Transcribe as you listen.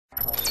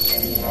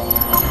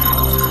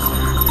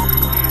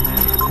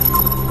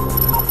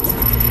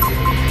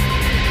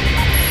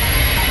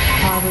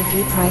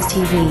Enterprise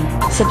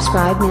TV.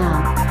 Subscribe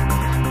now.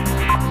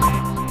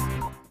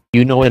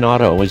 You know, an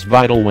auto is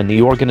vital when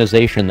the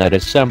organization that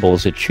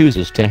assembles it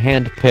chooses to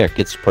handpick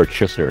its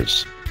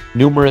purchasers.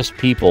 Numerous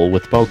people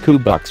with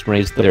beaucoup bucks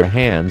raised their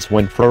hands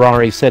when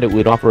Ferrari said it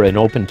would offer an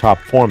open-top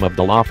form of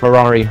the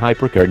LaFerrari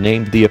hypercar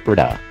named the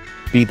Aperta.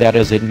 Be that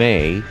as it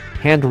may,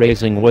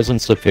 hand-raising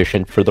wasn't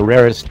sufficient for the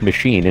rarest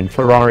machine in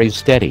Ferrari's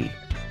steady.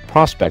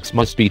 Prospects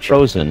must be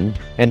chosen,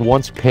 and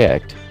once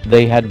picked,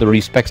 they had the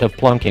respects of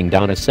plunking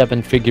down a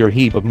seven-figure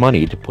heap of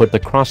money to put the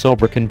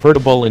crossover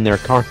convertible in their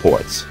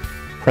carports.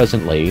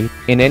 Presently,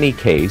 in any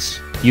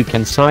case, you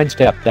can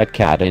sidestep that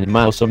cat and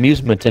mouse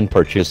amusement and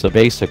purchase a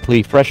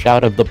basically fresh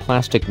out of the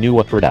plastic new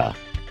Aperta.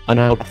 An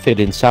outfit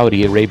in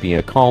Saudi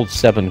Arabia called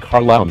 7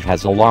 Car Lounge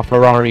has a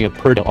LaFerrari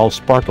Aperta all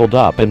sparkled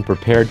up and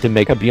prepared to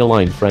make a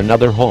beeline for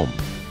another home.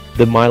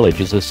 The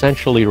mileage is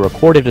essentially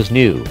recorded as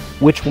new,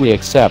 which we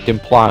accept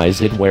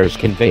implies it wears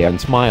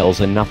conveyance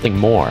miles and nothing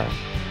more.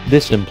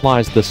 This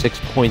implies the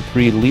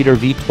 6.3-liter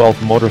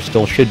V12 motor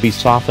still should be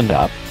softened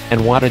up,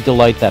 and what a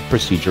delight that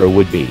procedure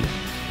would be.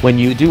 When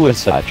you do as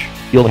such,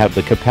 you'll have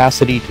the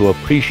capacity to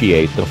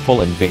appreciate the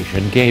full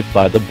invasion gave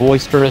by the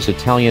boisterous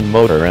Italian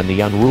motor and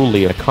the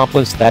unruly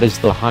accomplice that is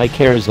the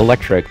high-cares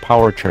electric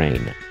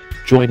powertrain.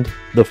 Joined,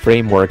 the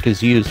framework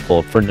is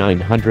useful for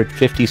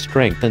 950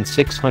 strength and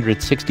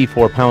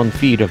 664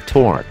 pound-feet of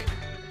torque.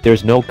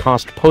 There's no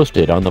cost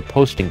posted on the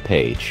posting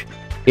page.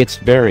 It's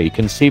very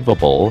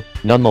conceivable,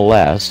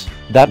 nonetheless,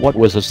 that what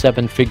was a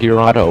seven-figure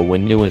auto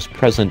when new is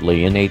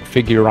presently an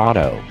eight-figure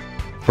auto.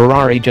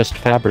 Ferrari just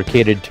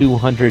fabricated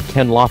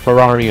 210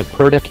 LaFerrari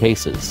Aperta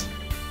cases.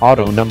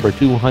 Auto number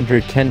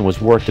 210 was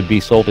worked to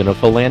be sold in a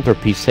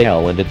philanthropy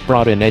sale, and it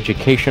brought in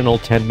educational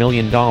 $10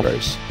 million.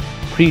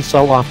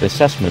 Pre-sell-off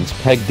assessments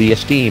pegged the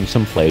esteem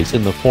someplace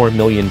in the $4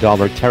 million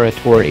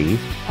territory,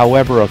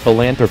 however a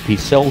philanthropy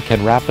sale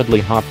can rapidly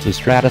hop to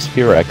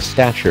stratospheric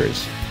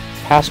statures.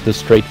 Past the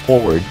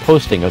straightforward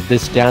posting of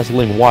this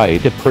dazzling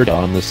white Aperta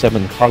on the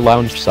 7 Car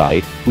Lounge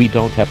site, we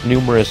don't have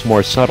numerous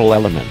more subtle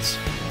elements.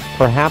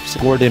 Perhaps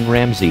Gordon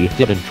Ramsay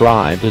didn't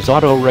drive his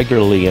auto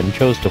regularly and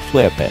chose to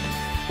flip it.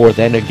 Or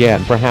then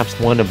again, perhaps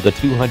one of the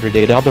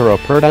 208 other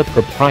Aperta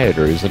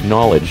proprietors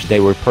acknowledged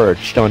they were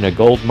perched on a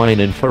gold mine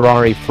in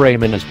Ferrari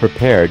frame and is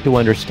prepared to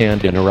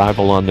understand an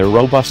arrival on their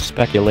robust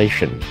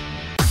speculation.